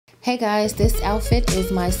Hey guys, this outfit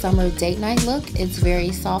is my summer date night look. It's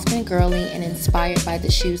very soft and girly and inspired by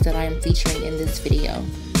the shoes that I am featuring in this video.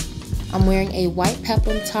 I'm wearing a white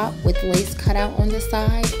peplum top with lace cutout on the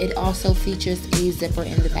side. It also features a zipper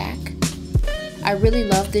in the back. I really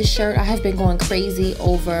love this shirt. I have been going crazy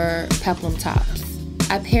over peplum tops.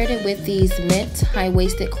 I paired it with these mint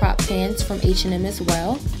high-waisted crop pants from H&M as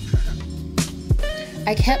well.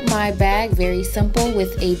 I kept my bag very simple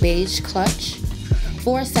with a beige clutch.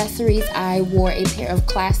 For accessories, I wore a pair of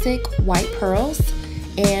classic white pearls,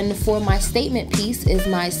 and for my statement piece is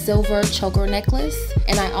my silver choker necklace,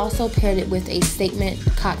 and I also paired it with a statement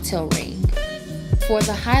cocktail ring. For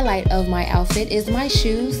the highlight of my outfit is my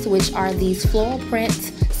shoes, which are these floral print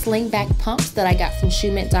slingback pumps that I got from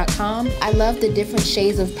shoemint.com. I love the different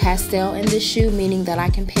shades of pastel in this shoe, meaning that I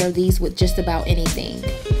can pair these with just about anything.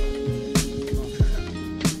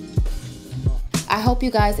 I hope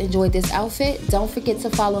you guys enjoyed this outfit. Don't forget to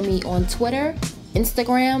follow me on Twitter,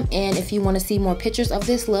 Instagram, and if you want to see more pictures of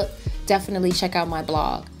this look, definitely check out my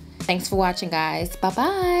blog. Thanks for watching, guys.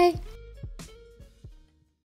 Bye-bye.